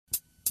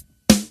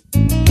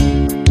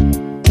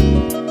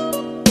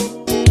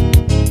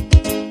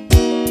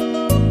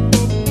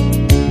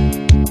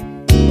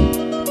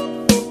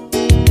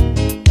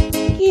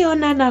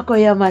ka nako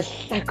ya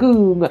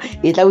mahlakong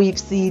e tla o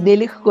ipsine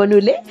le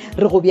kgonole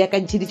re go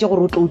beakantšheditše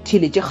gore o tlo o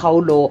thiletše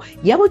kgaolo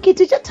ya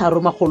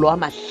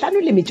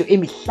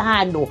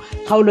 3,5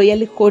 kgaolo ya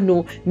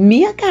lekgono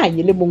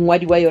mmeakanye le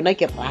mongwadi wa yona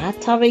ke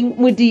Rethabile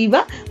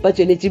Modiba ba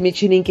tšweletše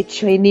metšhineng ke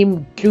Tshweni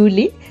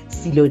Mtluli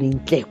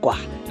Siloneng Tlekwa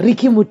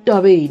Riki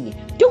Motobeni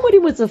Tungodi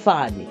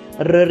Motsefane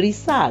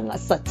Rerisang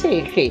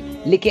Sathege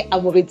le ke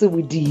Amogetse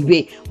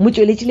Bodibe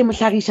motšweletše le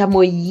mohlagiša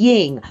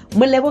moyeng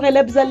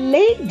molebogele bza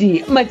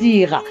Lady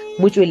Madira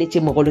motšweletše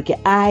mogolo ke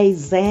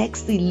Isaac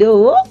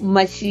Silo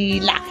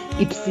Mashila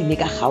ipsine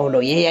ka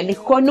kgaolo ye ya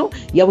lekgono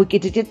ya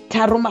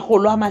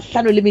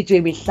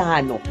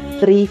 3,5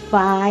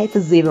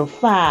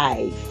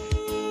 3505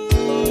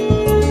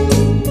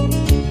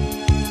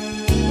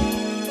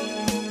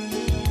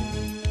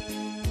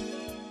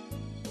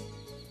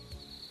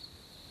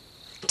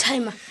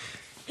 timer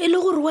e le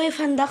gore wa e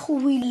fanda go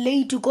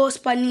late go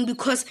spanning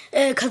because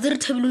ka re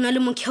Rethabile na le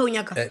mokheo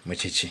nyaka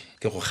motšhetši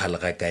ke go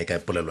kgalega kae ka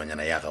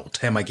polelonyana ya gago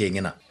timer ke eng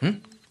ena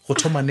go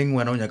thoma neng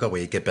wena o nyaka go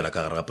ekepela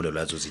ka gare ga polelo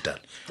ya Tsositale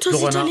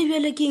Tsositale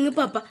bjale ke eng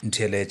papa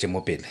ntheeletše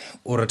mo pele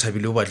o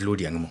Rethabile o batlile o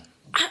diang mo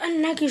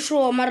nna ke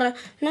sure mara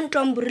nna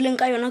ntlo amborileng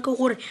ka yona ke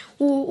gore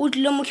o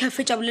tlile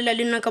mokhafetša bolela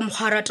le nna ka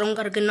mokgwa ratang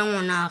ka re ke nna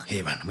ngwanage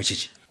he bana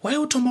motšhetši wa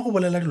o thoma go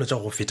bolela dilo tša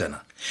go fetana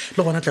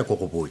le gona tla go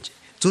botse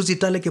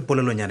Tsositale ke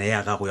polelonyana ya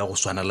gago ya go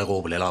swana le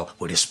go bolela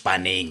go di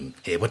spanning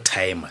bo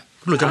timer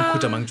dilo tša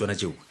mokhuta mang tsona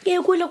tšeo ke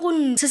kwele go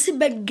ntse se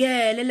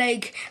Badgirl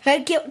like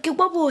ke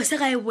kwa bose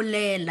ga e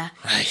bolela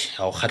ai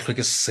ga o kgatlhwe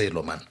ke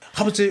selo man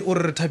ga botse o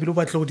Rethabile o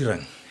batle go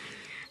dirang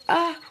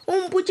o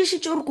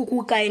mpotšišitše gore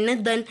koko kae ne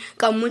then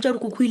ka mmotša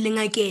gore koko ile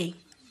ngakeng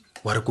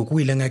wa re koko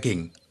o ile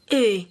ngakeng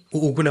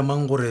o kwele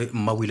mang gore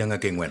mma o ile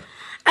ngakeng wena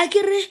a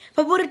ke re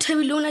ba bo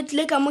Rethabile o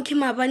natile ka mo ke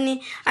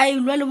maabane a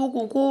ilwa le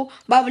bokoko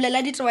ba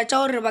bolela ditaba tša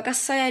gore ba ka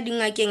saya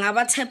dingakeng a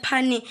ba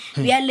tshepane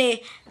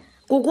bjale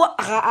koko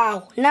ga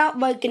ago nna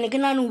ke ne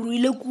ke nane o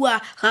ruile kua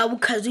ga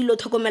bokhazile o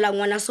tlhokomela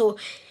ngwana so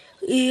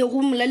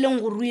go molaleng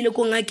go ruile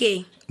ko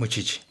ngakeng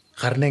motšhetši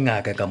ga re ne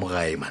ngaka ka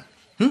mogae man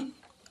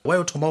wa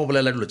o thoma go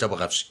bolela dilo tša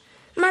bogafse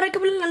mara ke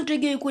bolela ntho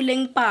ke e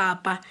kweleng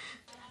papa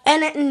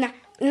ene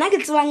nna ke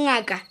tseba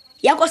ngaka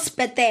ya ko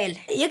Phetola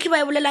ye ke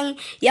ba e bolelang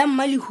ya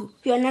mmalihu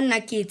yona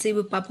nna ke e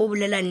tsebe papa o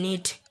bolela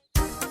nnete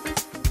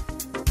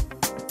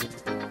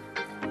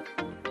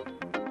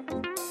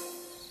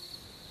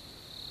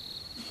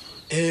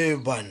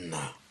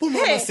banna bo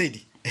mama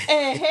Sedi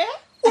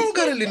o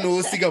ka re le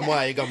nosi ka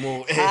moae ka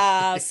mo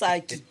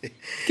Saki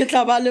ke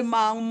tla ba le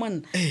mang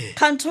monna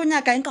kgantho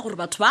nyaka eng ka gore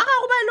batho ba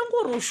gago ba e leng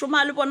gore o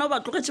šoma le bona o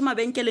ba tlogetše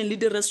mabenkeleng le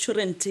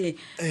di-restauranteng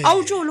a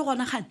o tšo o le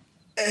gona gane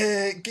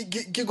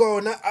ke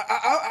gona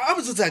a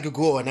botsotse a ke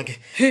gona ke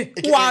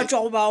wa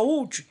tšwa goba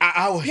o tšwe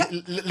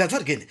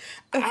latsa re kene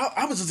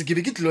a botsotse ke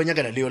be ke tlilo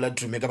nyakana le yo la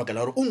Dume ka baka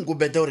la gore o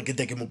nkobete gore ke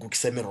teke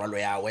mokukise merwalo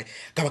yawe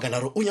ka baka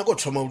la gore o nyaka o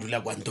thoma o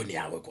dula kwa ntoni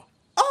yawe kwa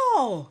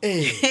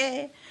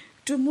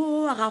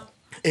Dumo wa gago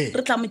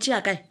re tla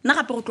motšea kae nna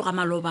gape go tloga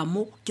maloba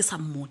mo ke sa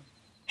mmone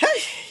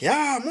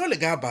ya mo le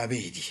ka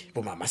babedi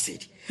bo mama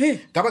Sedi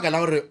ka baka la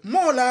gore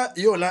mola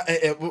yola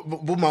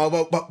bo mao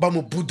ba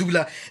mo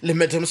budula le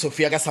Madam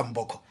Sophia ka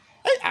Samboko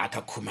a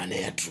ka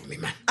khumane ya Dume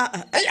man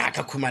a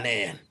ka khumane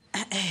yena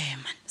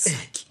man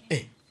Saki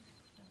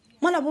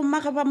mola bo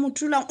mmaga ba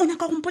motulang o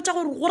nyaka go mpotša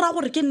gore go ra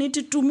gore ke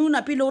nnete Dume o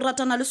napile o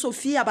ratana le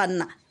Sophia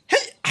banna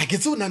a ke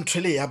tse o na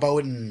nthwele ya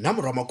bao nna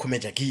morwa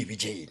makhometša ke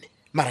ebitšene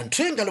mara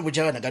ntho e nka le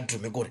bojagana ka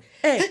Dume kore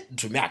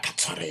Dume a ka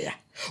tshwareya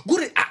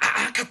kore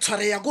a ka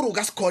tshwareya kore o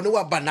ka se kgone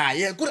wa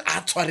banaye kore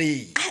a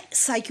tshwareye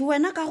Saki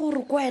wena ka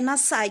gore ko wena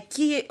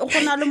Saki go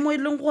na le mo e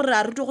leng gore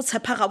a rute go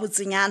tshepa ga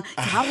botsenyana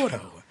ga gore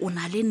o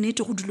na le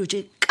nnete go dilo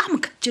tše ka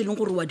moka tše leng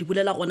gore wa di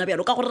bolela gona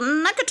bjalo ka gore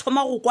nna ke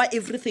thoma go kwa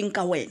everything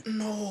ka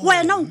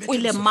wena o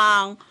kwele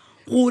mang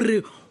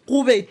gore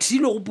go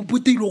bethile go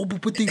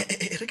puputile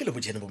re ke le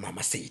bojene bo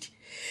mama Sedi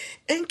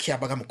enke ya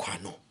ba ka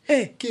mokhwano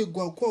ke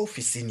kwa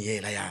ofisini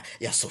yela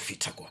ya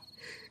Sophia kwa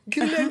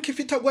ke le enke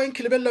fita kwa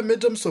enke lebella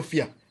Madam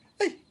Sophia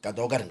ka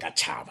doga re nga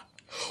tšhaba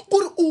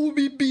gore o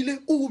bibile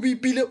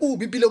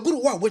gore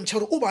wa bontšha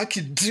gore o ba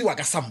ke diwa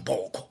ka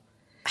Samboko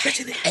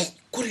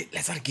gore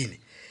letsa re kene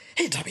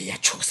dabe ya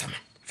tshosa man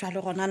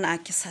jalo gona na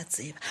ke sa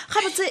tseba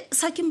ga botse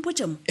sa ke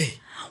mpotše mo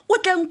o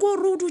tleng ko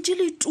re o dutse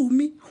le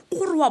Tumi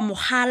gore wa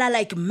mogala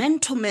like man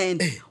to man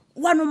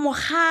wa no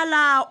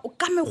mogala o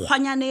ka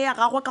mekgwanyane ya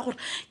gagwe ka gore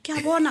ke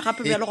a bona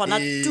gape bjalo gona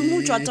Tumi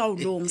o tswa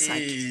taolong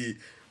Saki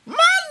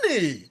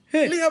mane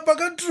le ya ba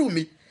ka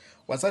Tumi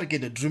wa sa re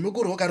kene Dume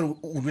gore o ka re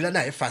o dula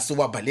nae fase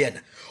wa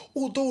balena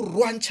o to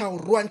rwantšha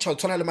o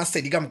tshwana le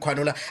Masedi ka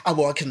mokhwanola a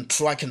bo wa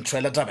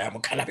controller taba ya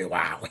mokhalabe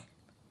wawe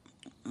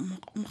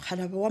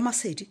mokhalabe wa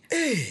Masedi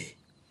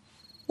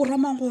o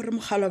ramang gore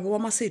mokhalabe wa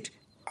Masedi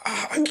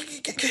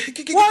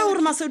wa o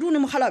re Masedi o ne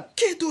mokhalabe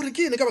ke tore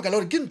ke ene ka baka la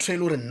gore ke ntho e le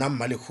gore nna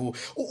mmalego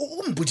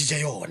o mbotsitša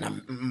yona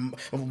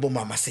bo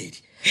mama Sedi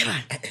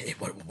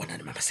bona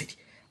ne mama Sedi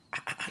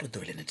a re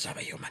dobelene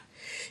taba yo man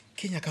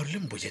ke nyaka gore le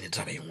mbojene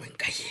taba e nngwe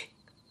nka ye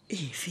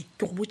efe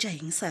ke go botša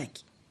eng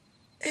Saki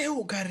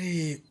o ka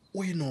re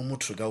o eno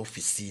motho ka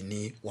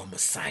ofisini wa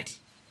mosadi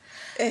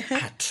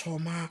a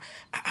thoma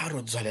a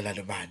ro tswalela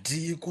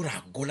lebadi ko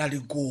ra gola le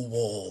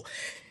kobo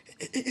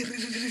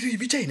re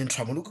bitša ene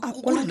ntho amolo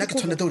ko nna ke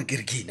tshwanete gore ke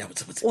re ke ene a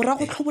botsebotse o ra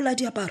go tlhobola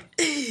diaparo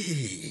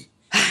e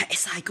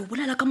sa ke o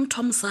bolela ka motho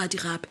wa mosadi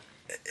gape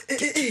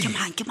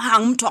ke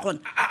mang motho wa gona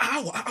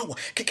awa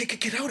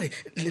ke ra gore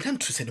lena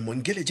nthusene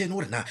monkeletse ene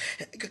gore na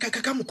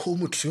ka mokgwa o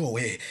motho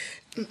yowe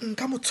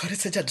nka mo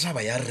tshwaresetša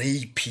draba ya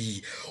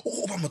rape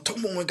oba motho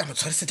mongwe ka mo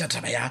tshwaresetša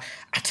draba ya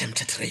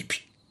attempted rape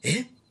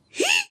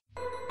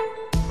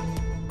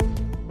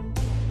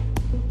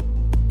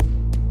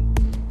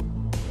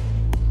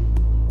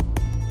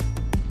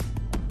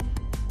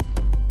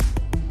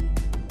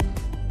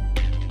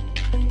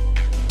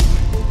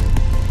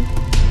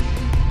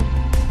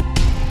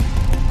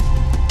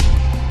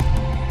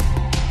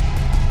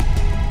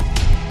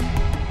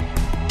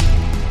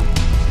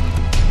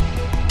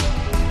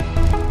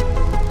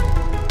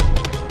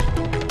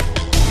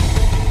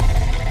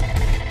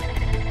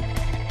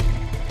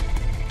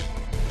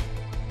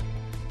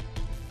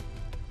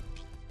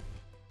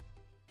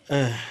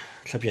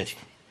Hlapyadi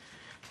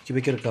ke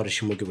be ke re ka gore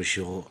šimo ke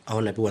bošego a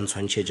o nape wa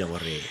ntshwantšhetša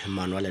gore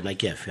maano a lena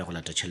ke a fe go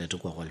lata tšhelete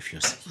kwa go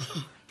Alfios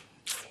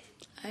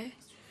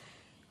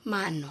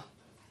Mano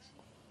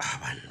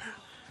banna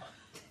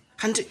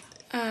gante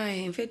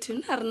Mfethu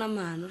nna rena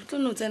mano re tlo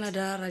no tsena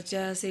dara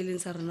tša se e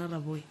leng sa rena ra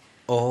boy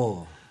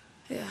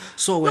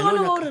so wena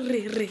gore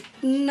re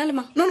nna le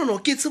mang no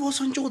ke tsebo o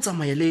swantse go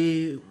tsamaya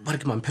le ba re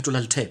ke mang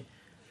Phetola Rethabile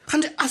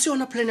gante a se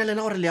yona plan ya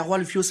lena gore le ya go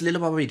Alfios le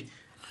babedi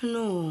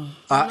no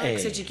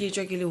se ke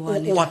tswa ke le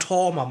wa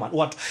thoma man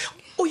o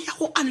ya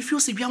go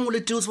Alfios bjang o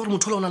le teo gore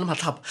motho la ona le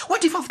matlhapa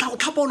what if after go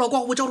tlhapola kwa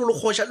go botsa gore lo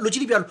kgoša lo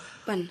tšedi bjalo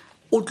bana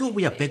o tlo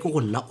boya beke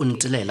go nna o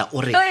ntelela o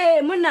re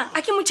monna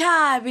a ke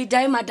motšhabe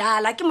dai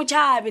madala ke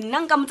motšhabe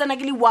nna nka motsana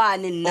ke le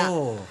one nna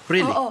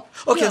really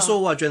okay so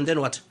what and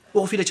then what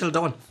o go file tšhelete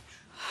one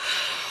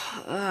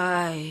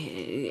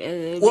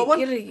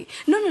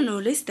no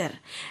Lester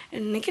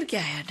ne ke re ke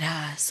ya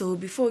da so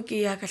before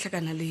ke ya ka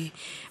hlakana le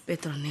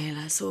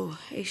Petronella so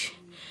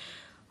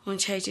on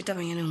chaitse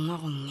tabanyana ngwa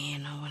go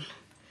ngena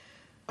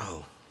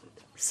wona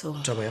so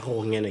taba ya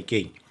go ngena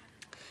keng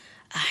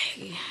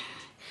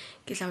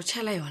ke tla o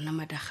tšhala yona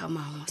madaga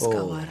mangwe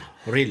ska wara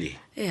really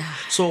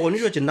so gone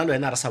jo tšena le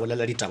wena re sa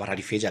bolela ditaba ra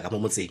di fetša ka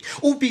mo motsedi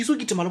o piso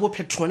ke temala bo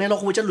Petronella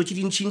go botša lotse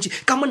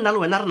dintšintši ka mo nna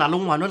le wena re na le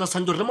ngwana le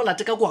santse re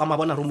molate ka go ga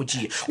mabona re mo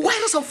tšie why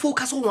re sa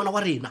focus go ngwana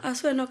wa rena a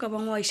se wena ka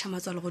bangwe wa iša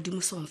matswalo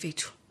godimo song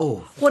Fethu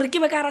gore ke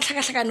be ka ra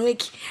tlhakatlhakano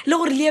eke le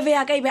gore lieve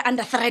ya ka e be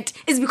under threat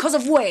is because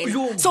of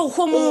wena so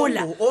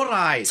homola all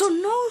right so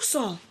no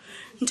so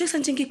ntse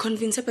santseng ke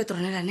convince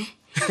Petronella ne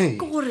ke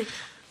gore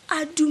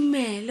a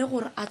dumele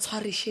gore a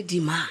tshwariše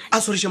dimane a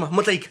swariše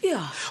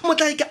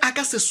motlaika a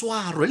ka se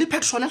swarwe le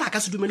Petronella a ka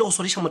se dumele go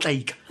swariša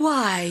motlaika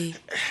why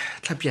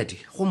Hlapyadi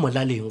go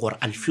molaleng gore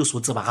Alfios o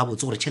tseba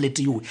gabotse gore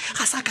tšhelete eo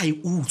ga sa ka e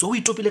utswa o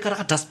itopile ka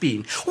re ga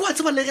dustbin o a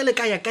tseba legele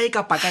ka ya kae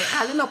kapa kae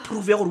ga lena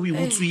proof ya gore o e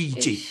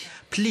utswitše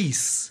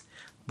please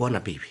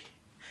bona baby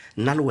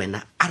nna le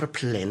wena a re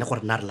plane gore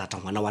na re lata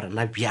ngwana wa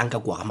rena bjang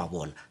ka kua ga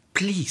mabona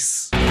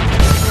please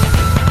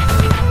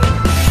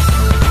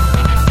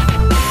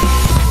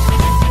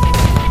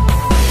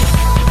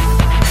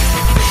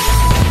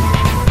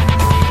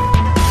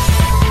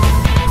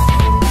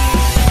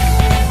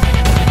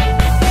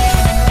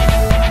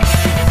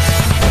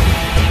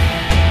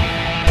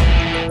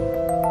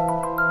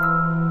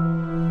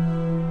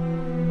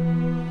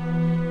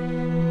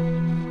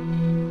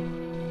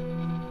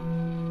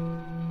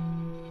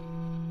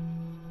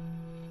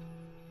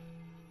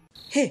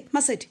he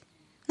Masedi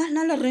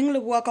na le reng le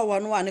bua ka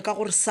one ka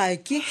gore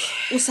saki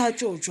o sa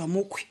tšotšwa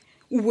mokhwi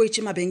o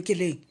boetse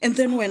mabenkeleng and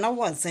then wena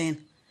wa tsena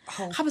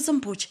ga botse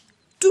mpotse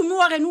tumi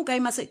wa gene o kae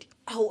Masedi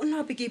o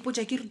nna pe ke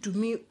ipotsa ke re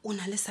Tumi o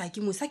na le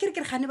saki mo sa ke re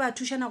gane ba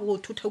thušana go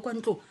thotha kwa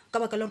ntlo ka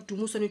baka la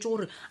Tumi o swanetse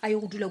gore a ye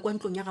go dula kwa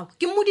ntlong ya gago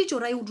ke mmoditse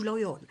gore a ye go dula go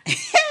yona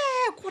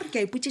gore ke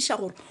a ipotšiša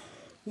gore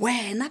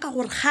wena ka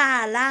gore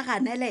gala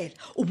ganelela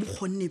o mo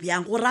kgonne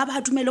bjang gore a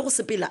ba dumele go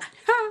sepelana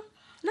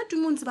nna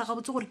Tumi o ntse ba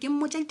gabotse gore ke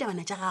mmotsa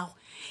ditabana tša gago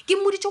ke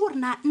mmoditse gore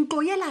na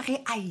ntlo yela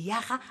ge a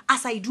yaga a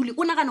sa e dule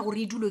o nagana gore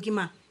e dulwe ke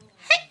mang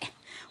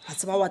wa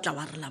tseba wa tla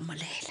wa re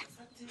lamolela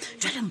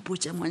jwale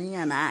mpotse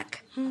ngwanenyana aka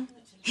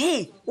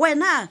he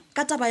wena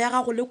ka taba ya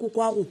gago le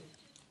kokwago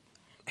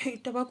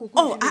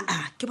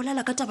ke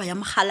bolela ka taba ya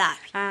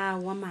mogalabi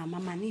wa mama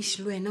manish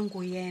le wena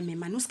nko eme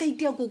mane o se ka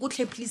itia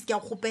kokotlhe please ke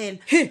a kgopela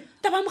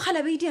taba ya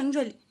mogalabi e diang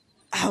jwale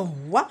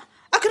aowa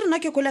a ke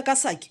rena ke kole ka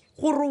saki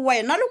gore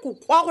wena le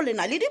kokwago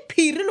lena le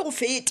diphiri le go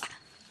feta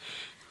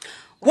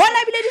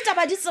bona bile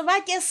ditaba di tseba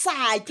ke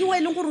saki wa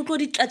e leng gore o tlo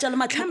di tlatša le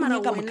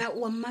matlhakong ka moka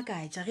wa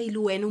mmakatša ge e le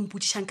wena o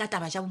mpotšišang ka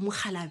taba tša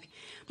mogalabi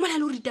mola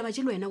le gore ditaba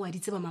tše le wena wa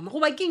di tseba mama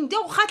goba keng di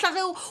go kgatla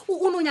ge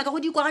o no nyaka go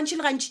di kwa gantši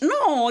le gantši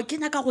no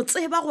ke nyaka go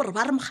tseba gore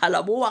ba re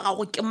mogalabi wa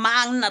gago ke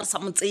mang nna re sa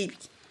motsebi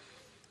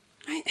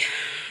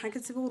ga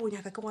ke tsebe gore o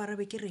nyaka ke go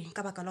arabe ke reng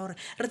ka baka la gore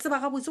re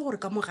tseba gabotse gore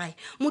ka mogae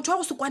motho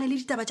wa go se kwane le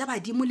ditaba tša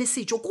badimo le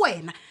setšo ke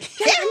wena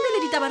le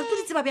ditaba re tlo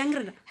di tseba bjang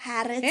rena ga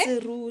re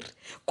tseruri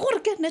kore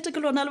ke nnete ke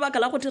lona lebaka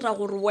la go dira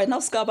gore wena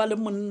o se ka ba le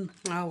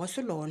monna wa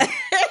se lona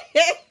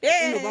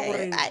eno ba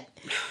gore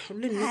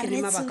le nna ke le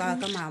mabaka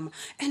ka mama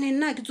ene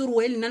nna ke tsore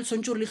we le nna le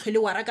swantse gore le tlhole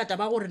wa raka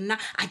taba gore nna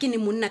a ke ne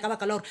monna ka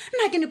baka la gore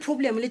nna ke ne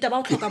problem le taba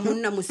o tlhoka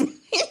monna mose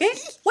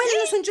we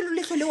le swantse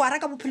le tlhole wa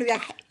raka bophelo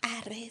bjaka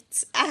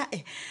arets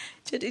ae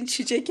tse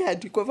dintšhitše ke a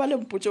diko ba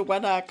lempotse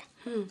kwanaka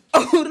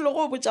o rile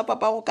go botsa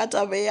papa go ka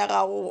tabe ya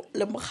gago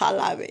le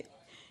mogalabe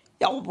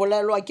ya go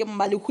bolelwa ke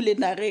mmalehu le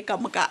nage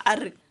ka moka a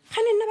re ga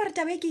ne nna ba re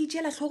taba e ke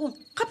itšeela tlhogong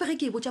gape ge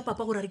ke e botsa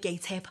papa gore re ke a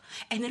itshepa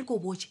ene re ko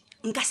botse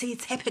nka se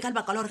itshepe ka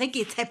lebaka la gore ge ke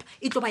itshepa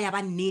e tlo ba ya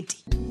ba nnete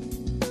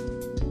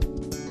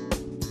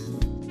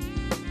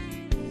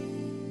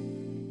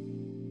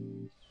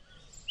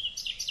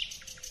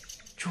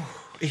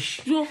e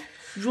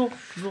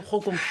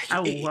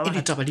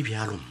ditaba di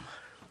bjalomma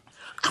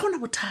a gona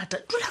bothata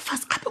dula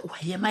fase gape wa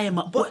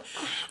emaema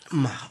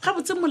ga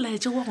botse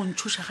molaetse wa go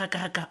ntšhoša ga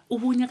kaka o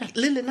bonyaka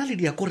le lena le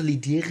dia kore le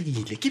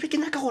diegile ke be ke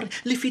nyaka gore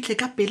le fitlhe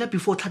ka pela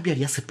before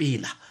Hlapyadi ya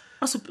sepela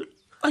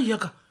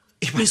ayaka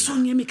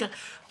mesong e meka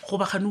go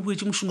ba gane o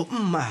boetse mošomo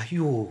mma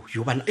yo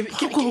bana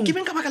ke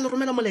beng ka baka le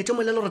romela molaetse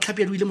mo lele gore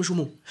Hlapyadi o ile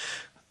mošomong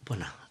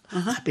bona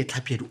gape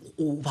Hlapyadi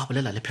o ba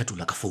bolela le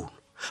Phetola ka founu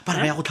ba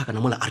re ba ya go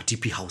tlhakana mola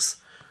RDP house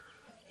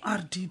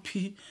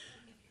RDP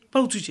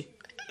ba o tswitse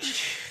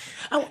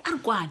ao a re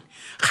kwane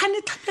gane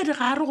Hlapyadi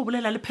ga a re go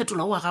bolela le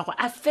Phetola wa gago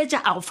a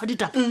fetša a go fa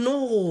ditaba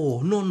no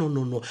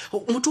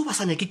motho o ba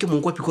sa nyake ke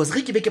mongkwa because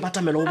ge ke be ke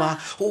batamela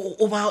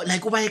o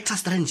ba extra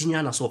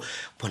strangenyana so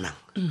bonang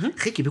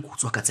ge ke be ke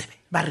utswa ka tsebe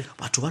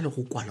batho ba le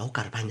go kwala o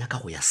ka re ba nyaka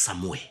go ya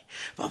somewhere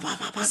ba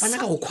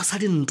nyaka go khosa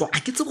dintwa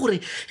a ke tse gore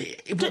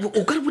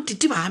o ka re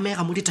botiti ba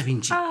amega mo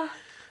ditabeng tše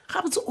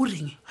ga botse o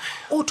reng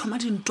o thoma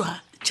dintwa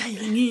tša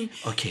eng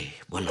okay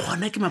bona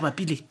gona ke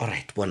mabapile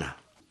alright bona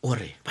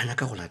ore ba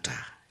nyaka go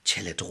lata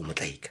tšhelete go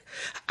motlaika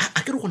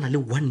a ke re go na le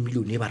 1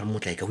 million e ba re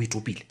motlaika o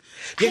itopile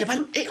bjale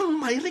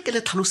mma e re ke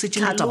le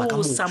tlhalosetseng taba ka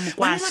moo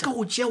ba nyaka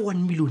go tšea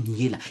 1 million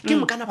yela ke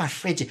mokana ba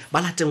fetse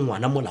ba late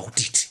ngwana mola go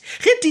Titi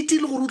ge Titi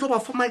le gore o tlo ba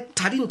fa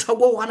mathadintha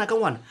go gana ka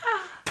ngwana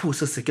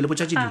phose se ke le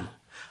botša dimo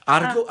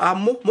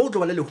mo o tlo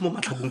ba le lehu mo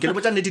matlhakong ke le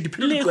botša nnete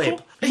diphelo di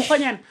tloepa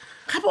mokgonyana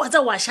gape wa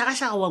tsa wa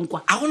šagašaga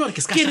wankwa a gona gore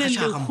ke se ka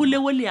šagašaga ke re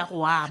lehuleo le ya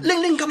go ama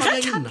leng ka maga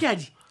nna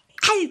Hlapyadi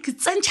ai ke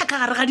tsentšha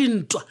ka gare ga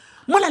dintwa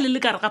mola le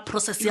ka re ga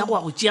process ya go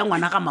wa go tšea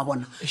ngwana ga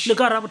mabona le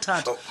ka ra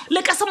bothata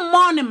le ka se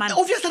mmone man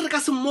obviously re ka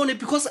se mmone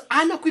because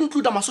a na go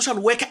include ma social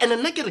worker and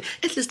nna ke re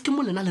at least ke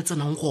mo lena le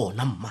tsenang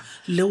gona mma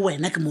le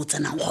wena ke mo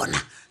tsenang gona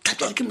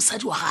Hlapyadi ke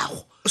mosadi wa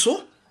gago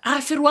so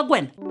a fere wa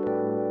kwena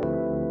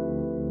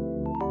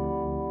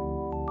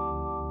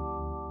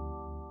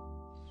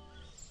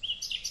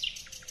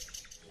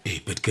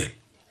Badgirl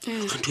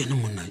ga ntho ene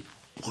monna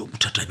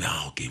bothata bja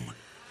gago ke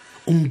mona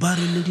o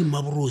mbarele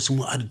dimaborosi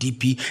mo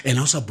RDP ene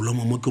o sa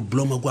bloma mo ke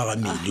bloma kwa ga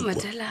mele kwa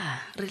Matela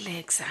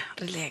relaxa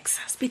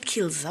speed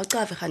kills a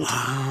ucafe ganti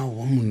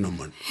wa monna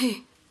man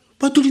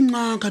ba to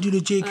dinga ka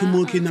dilo tše ke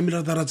mo ke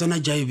namela dara tsana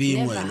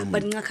jive wena ba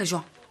dinga ka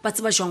jwang ba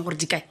tseba jwang gore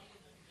di kae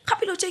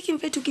gapelo tše ke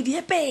mfeto ke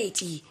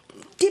diepedi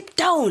deep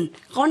down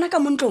ga ona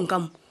ka montlong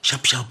ka mo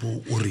sharp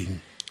o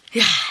reng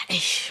ya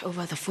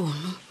over the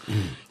phone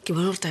ke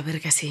bona gore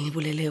tabere ka seng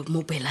bolele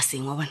mo bela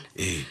seng wa bona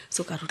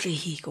so ka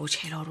rutlehi ka o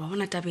tšhela gore wa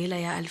bona tabela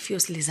ya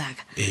Alfios le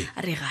Zaka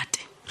a re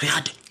gate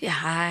ya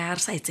ha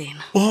re sa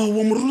itsena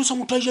wa morolo sa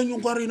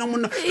motajanyong kwa rena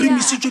monna re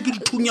misitswe ke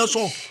dithunya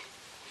so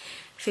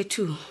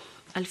fetu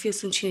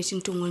Alfios ntšhinetše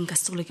ntongwe nka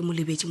se tsole ke mo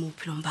lebetse mo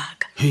bophelong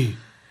baka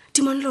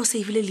timonelo o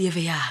se ebile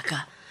leeve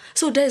yaka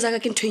so da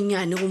Zaka ke ntho e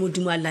nyane go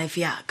modimo a life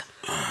yaka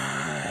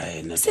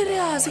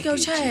serious ke o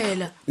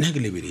tšhaela nna ke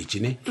lebeletse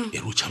ne e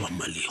re o tšhaba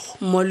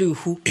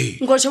mmalehu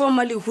nka o tšhaba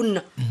mmalehu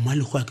nna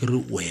mmalehu a ke re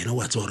wena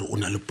wa tsa gore o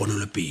na le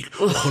ponelopele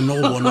o kgona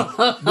go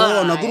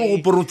bona ke re go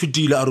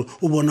profitile a re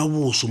o bona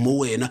boso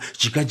mo wena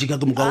jika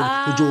ke moka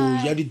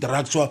ya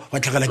di-drugs wa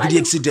tlhagela ke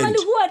di-accident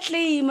mmalehu wa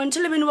claima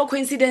ntho lebene wa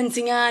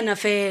coincidence nyana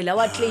fela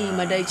wa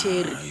claima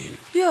daichere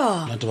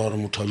ya lata ba gore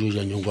motho a jo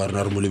janyong kwa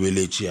rena re mo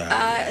lebeletse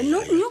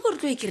no gore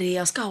tlo e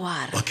kry-a o se ka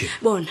wara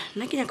bona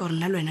nna ke nyaka gore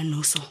nna le wena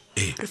noso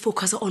re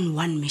focus on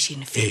one mission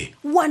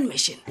one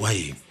mission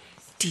wae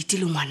Titi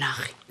le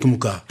ngwanage ke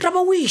moka ra ba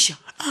wiša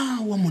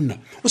wa monna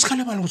o se ka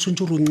lebala go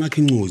tshwantse gore o nna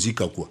ke ngozi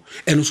ka kwa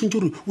and o tshwantse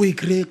gore o e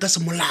kry-e ka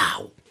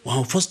semolao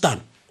wa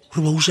fostan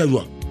gore ba wiša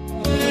jwang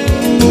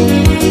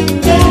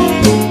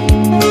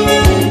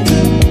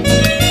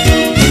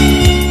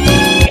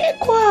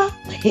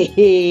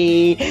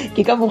ke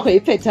ka mokgwa e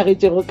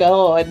phethagetšego ka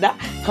gona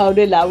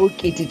kgaolo la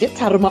bokete tše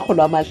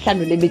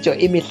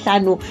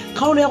 3,5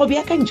 kgaolo ya go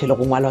beakantšhe le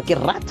go ngwalwa ke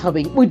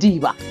Rethabile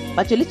Modiba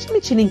ba tšweletše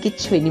metšhineng ke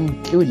Tšhweni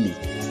Mtluli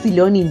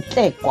Siloni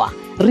Ntlekwa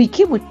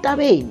Riki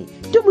Motabeni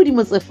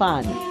Tumodimo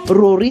Tsefane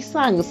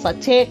Rorisang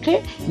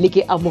Sathekge le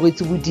ke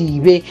Amogetše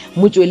Bodibe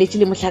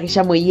motšweletši le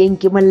mohlagiša moyeng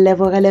ke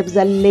Moleboga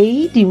Lebza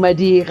Lady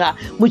Madira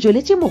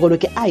motšweletši mogolo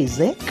ke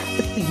Isaac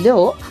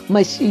Silo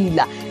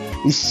Mashila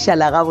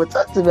šala ga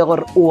botsotse be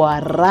gore o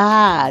a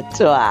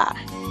ratwa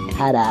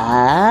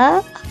tada